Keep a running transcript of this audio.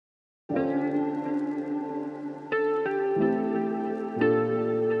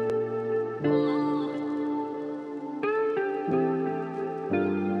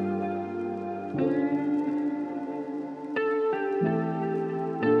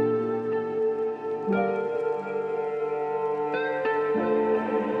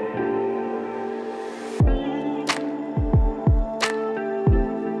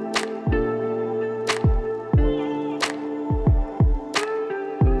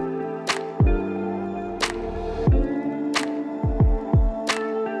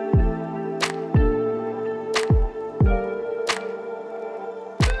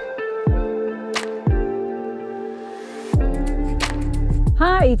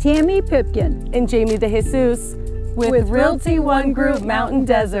Hi, Tammy Pipkin and Jamie DeJesus with Realty One Group Mountain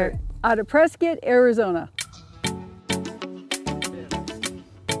Desert out of Prescott, Arizona.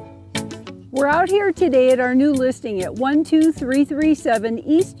 We're out here today at our new listing at 12337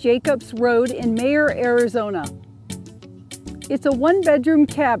 East Jacobs Road in Mayer, Arizona. It's a one-bedroom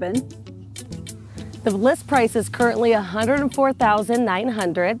cabin. The list price is currently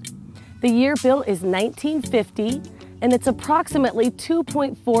 $104,900. The year built is 1950, and it's approximately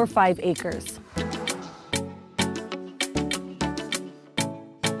 2.45 acres.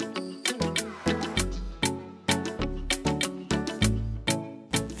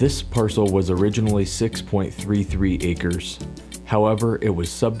 This parcel was originally 6.33 acres. However, it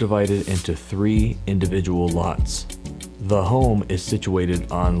was subdivided into 3 individual lots. The home is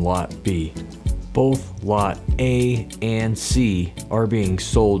situated on Lot B. Both Lot A and C are being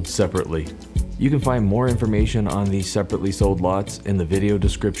sold separately. You can find more information on these separately sold lots in the video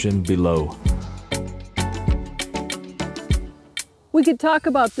description below. We could talk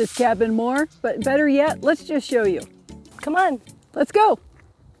about this cabin more, but better yet, let's just show you. Come on. Let's go.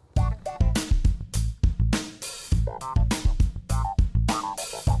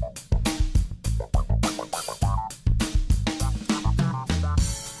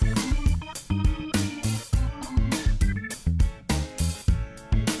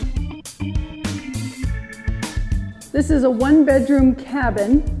 This is a one-bedroom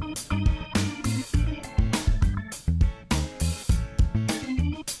cabin.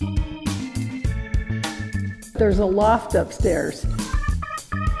 There's a loft upstairs.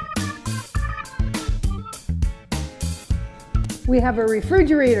 We have a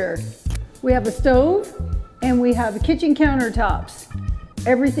refrigerator, we have a stove, and we have kitchen countertops.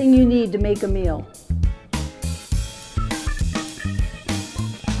 Everything you need to make a meal.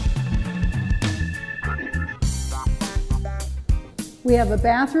 We have a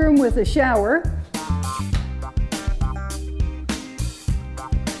bathroom with a shower.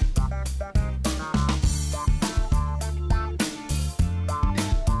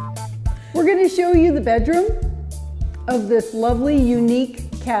 We're going to show you the bedroom of this lovely, unique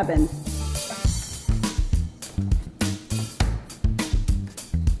cabin.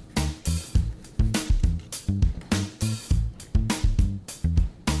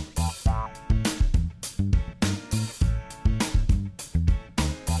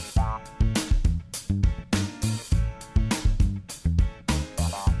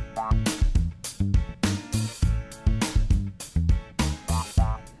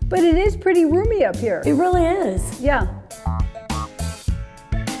 But it is pretty roomy up here. It really is. Yeah.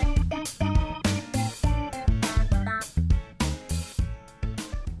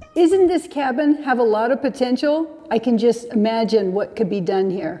 Isn't this cabin have a lot of potential? I can just imagine what could be done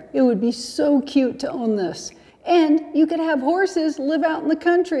here. It would be so cute to own this. And you could have horses live out in the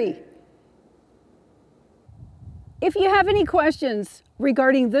country. If you have any questions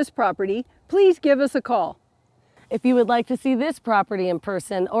regarding this property, please give us a call. If you would like to see this property in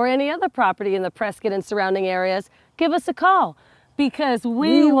person or any other property in the Prescott and surrounding areas, give us a call because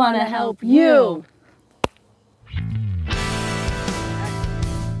we want to help you.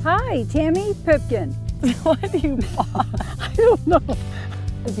 Hi, Tammy Pipkin. What do you want? I don't know.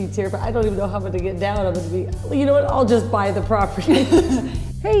 I'd be terrified. I don't even know how I'm going to get down. I'm going to be, you know what? I'll just buy the property.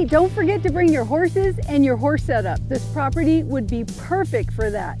 Hey, don't forget to bring your horses and your horse setup. This property would be perfect for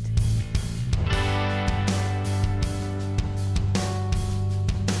that.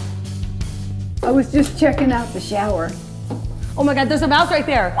 I was just checking out the shower. Oh my God, there's a mouse right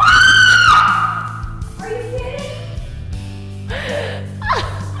there. Are you kidding?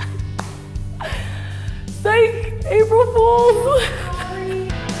 Thank April Fools.